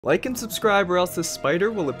Like and subscribe or else this spider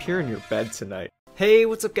will appear in your bed tonight. Hey,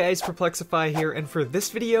 what's up guys, Perplexify here, and for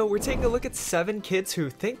this video, we're taking a look at 7 kids who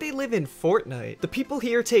think they live in Fortnite. The people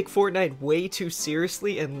here take Fortnite way too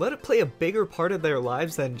seriously and let it play a bigger part of their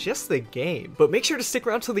lives than just the game. But make sure to stick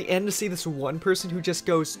around till the end to see this one person who just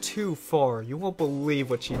goes too far. You won't believe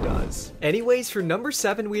what she does. Anyways, for number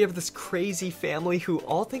 7, we have this crazy family who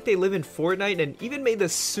all think they live in Fortnite and even made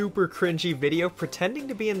this super cringy video pretending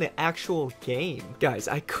to be in the actual game. Guys,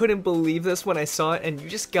 I couldn't believe this when I saw it, and you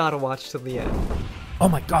just gotta watch till the end. Oh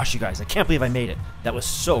my gosh, you guys, I can't believe I made it. That was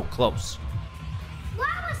so close. Wow,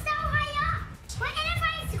 we're so high up! We're in a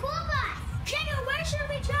my school bus! Jacob, where should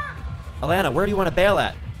we jump? Alana, where do you want to bail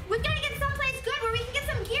at? We gotta get someplace good where we can get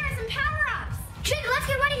some gear and some power-ups! Jacob, let's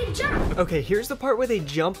get ready to jump! Okay, here's the part where they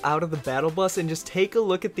jump out of the battle bus, and just take a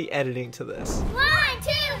look at the editing to this. 1, 2,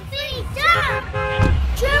 3, jump!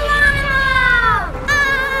 Geronimo!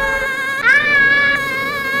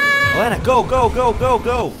 Alana, go, go, go, go,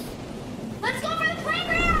 go!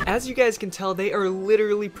 As you guys can tell, they are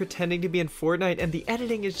literally pretending to be in Fortnite, and the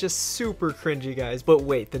editing is just super cringy, guys. But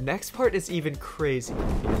wait, the next part is even crazier.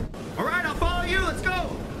 Alright, I'll follow you, let's go!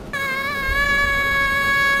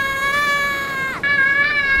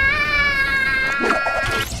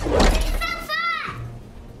 It's so fun!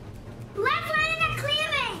 Let's land in a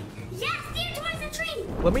clearing! Yes, steer towards the tree!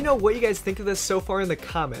 Let me know what you guys think of this so far in the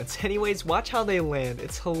comments. Anyways, watch how they land.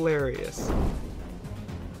 It's hilarious.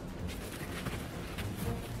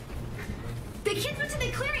 The kids went to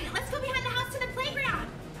the clearing. Let's go behind the house to the playground.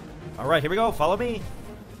 Alright, here we go, follow me.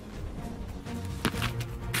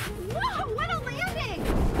 Whoa, what a landing!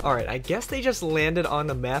 Alright, I guess they just landed on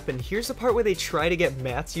the map, and here's the part where they try to get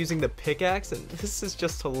mats using the pickaxe, and this is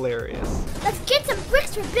just hilarious. Let's get some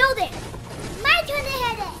bricks for building. My turn to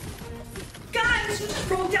hit it. Guys, you just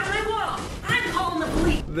rolled down my wall. I'm calling the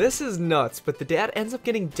police. This is nuts, but the dad ends up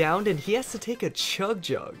getting downed and he has to take a chug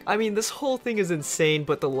jug. I mean, this whole thing is insane,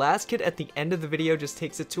 but the last kid at the end of the video just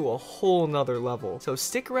takes it to a whole nother level. So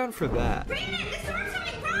stick around for that. Brandon, the storm's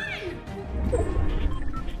coming, run!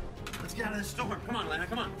 Let's get out of this storm. Come on, Lana,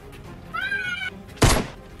 come on.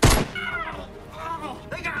 Oh,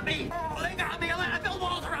 they got me! Oh, they got me! Lana, build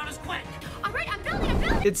walls around us quick! Alright, I'm building!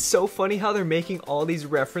 It's so funny how they're making all these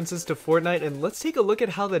references to Fortnite, and let's take a look at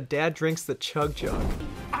how the dad drinks the chug jug.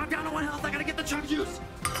 I'm down to 1 health, I gotta get the chug juice!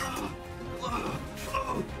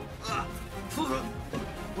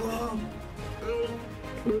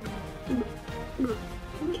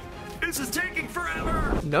 This is taking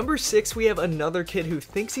forever! Number 6, we have another kid who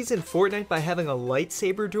thinks he's in Fortnite by having a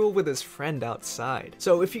lightsaber duel with his friend outside.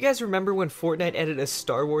 So if you guys remember when Fortnite added a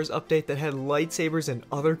Star Wars update that had lightsabers and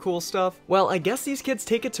other cool stuff, well, I guess these kids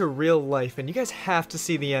take it to real life, and you guys have to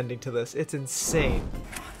see the ending to this. It's insane.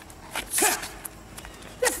 This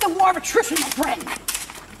is the war of attrition, my friend.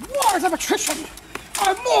 Wars of attrition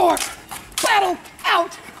are more battled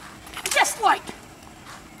out, just like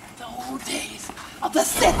the old days of the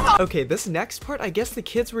Sith. Okay, this next part, I guess the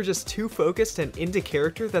kids were just too focused and into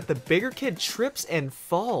character that the bigger kid trips and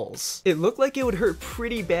falls. It looked like it would hurt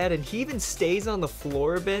pretty bad, and he even stays on the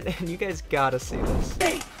floor a bit, and you guys gotta see this.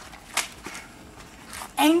 Hey,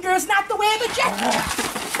 anger is not the way of the Jedi.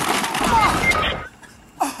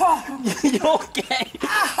 You okay?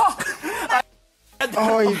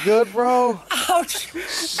 Oh, you good, bro? Ouch!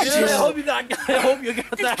 I hope you got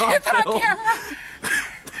that on film.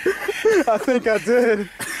 I think I did.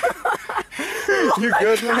 You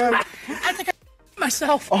good, man? I think I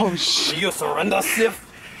myself. Oh, shit. You surrender, Sith?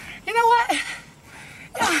 You know what?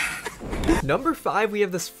 Number 5, we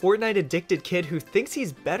have this Fortnite addicted kid who thinks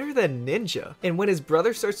he's better than Ninja. And when his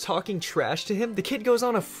brother starts talking trash to him, the kid goes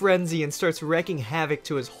on a frenzy and starts wreaking havoc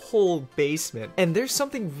to his whole basement. And there's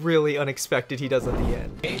something really unexpected he does at the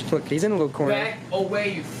end. Look, he's in a little corner. Back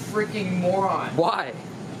away, you freaking moron. Why?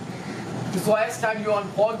 Because last time you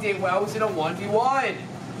unplugged it when I was in a 1v1.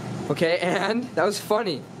 Okay, and? That was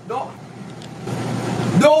funny. No.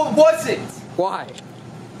 No, it wasn't. Why?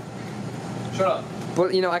 Shut up.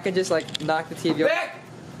 But, you know, I can just, like, knock the TV Back!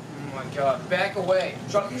 Oh my god, back away.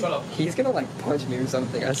 Shut up. He's gonna, like, punch me or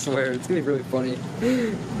something, I swear. It's gonna be really funny.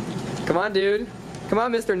 Come on, dude. Come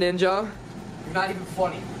on, Mr. Ninja. You're not even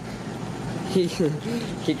funny. He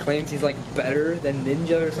claims he's, like, better than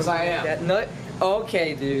Ninja or something. Because I am. Like that. Nut.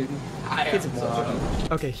 Okay, dude. I am. It's a moron.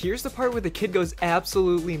 Okay, here's the part where the kid goes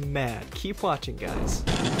absolutely mad. Keep watching, guys.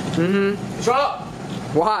 Mm-hmm. Shut up!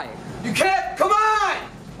 Why? You can't! Come on!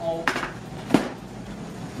 Oh.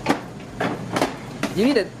 You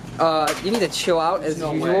need to chill out as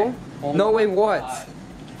No usual. way. Oh No way my what? God.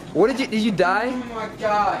 What did you die? Oh my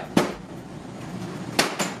god.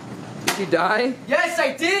 Did you die? Yes,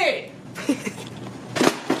 I did!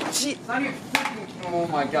 Gee, it's not even freaking. Oh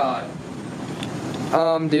my god.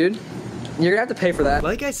 Dude, you're gonna have to pay for that.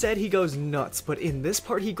 Like I said, he goes nuts, but in this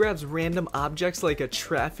part he grabs random objects like a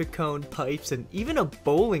traffic cone, pipes, and even a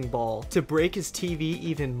bowling ball to break his TV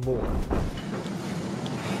even more.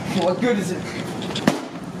 What good is it?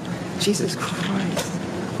 Jesus Christ.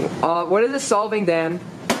 What is this solving, Dan?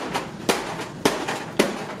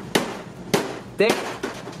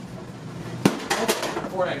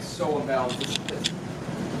 Fortnite's so imbalanced. It's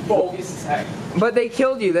bogus as heck. But they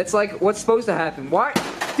killed you. That's like what's supposed to happen. Why?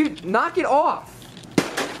 Dude, knock it off.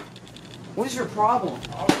 What is your problem?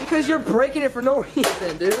 Because you're breaking it for no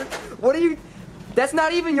reason, dude. What are you... That's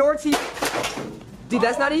not even your TV. Dude,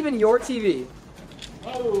 that's not even your TV.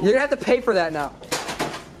 You're gonna have to pay for that now.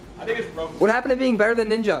 I think it's broken. What happened to being better than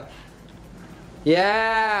Ninja?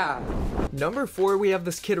 Yeah. Number 4, we have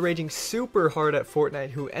this kid raging super hard at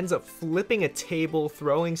Fortnite who ends up flipping a table,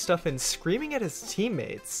 throwing stuff, and screaming at his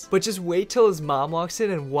teammates. But just wait till his mom walks in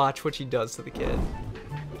and watch what she does to the kid.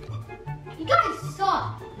 You guys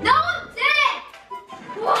suck. No, I'm dead.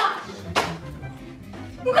 Watch.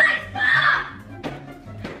 You guys suck.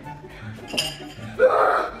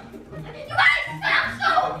 You guys suck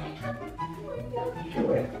so.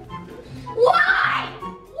 Why?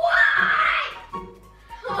 Why?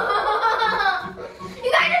 You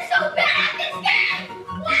guys are so bad at this game.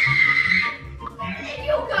 Why? Better than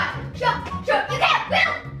you guys. Shut. You can't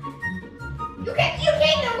build. You can't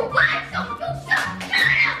even revive something. You suck.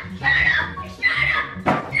 Shut up.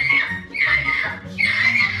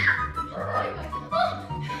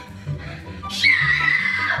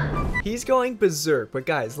 He's going berserk, but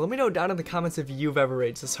guys, let me know down in the comments if you've ever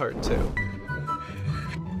raged this hard too.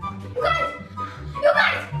 You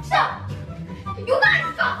guys, stop! You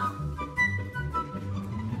guys stop!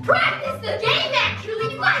 Practice the game,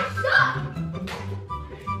 actually! You guys suck!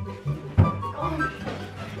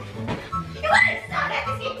 You guys suck at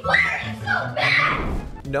this game! Why are you so bad?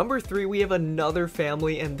 Number 3, we have another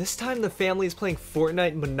family, and this time the family is playing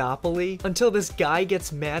Fortnite Monopoly until this guy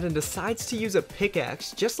gets mad and decides to use a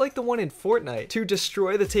pickaxe, just like the one in Fortnite, to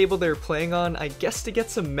destroy the table they're playing on, I guess to get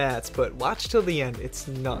some mats, but watch till the end, it's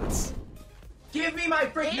nuts. Give me my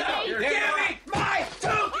freaking... No, give me my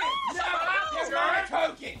token! No, that's my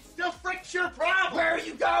token! Still fix your problem. Where are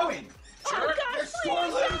you going? Jerk, you're sore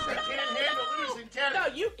loser. Can't handle losing, can No,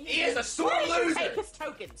 you. He is a sore Where did you loser. take his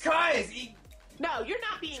tokens? Guys, he... No, you're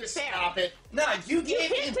not being Just fair. stop it. No, you gave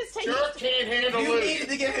can't him... just take Jerk his... can't handle You losing. needed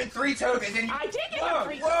to give him 3 tokens and... I did give Whoa, him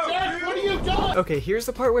 3 whoa, Jerk, what are you doing? Okay, here's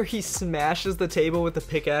the part where he smashes the table with the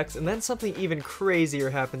pickaxe, and then something even crazier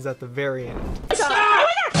happens at the very end. Stop!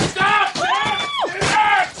 Stop!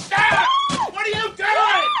 Jerk! Stop! What are you doing?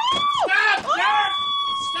 Stop! Jerk!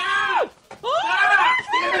 Stop! Stop!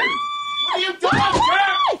 Dude! What are you doing,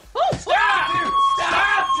 Jerk? Stop!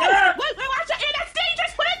 Stop, Jerk! Wait, watch it! That's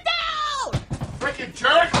dangerous! Put it down! Freaking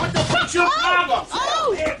jerk! What the fuck's your problem? Oh!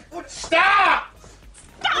 Stop!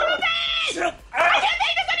 Stop it! I can't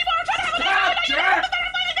take this anymore! I'm trying to have Stop, jerk!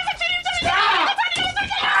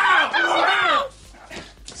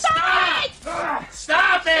 Stop!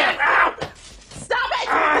 Stop it! Stop it!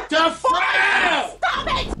 Defrag! Stop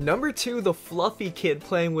it! Number 2, the fluffy kid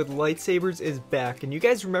playing with lightsabers is back, and you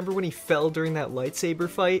guys remember when he fell during that lightsaber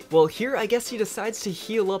fight? Well, here I guess he decides to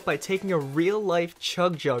heal up by taking a real-life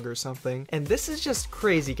chug jug or something, and this is just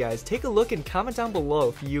crazy, guys. Take a look and comment down below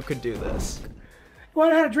if you could do this. You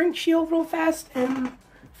want to know how to drink shield real fast in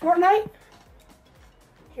Fortnite?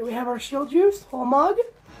 Here we have our shield juice, whole mug.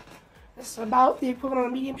 This is about the equivalent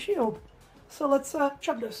of a medium shield. So let's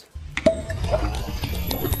chug this.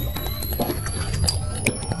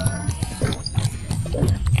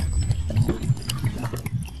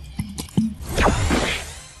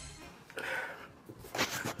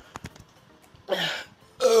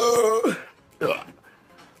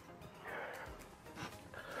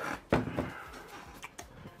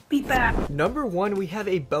 Beat that. Number 1, we have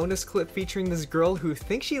a bonus clip featuring this girl who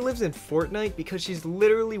thinks she lives in Fortnite because she's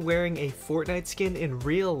literally wearing a Fortnite skin in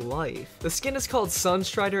real life. The skin is called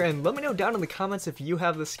Sunstrider, and let me know down in the comments if you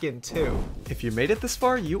have the skin too. If you made it this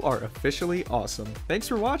far, you are officially awesome. Thanks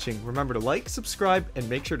for watching. Remember to like, subscribe, and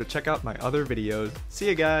make sure to check out my other videos. See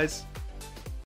ya, guys!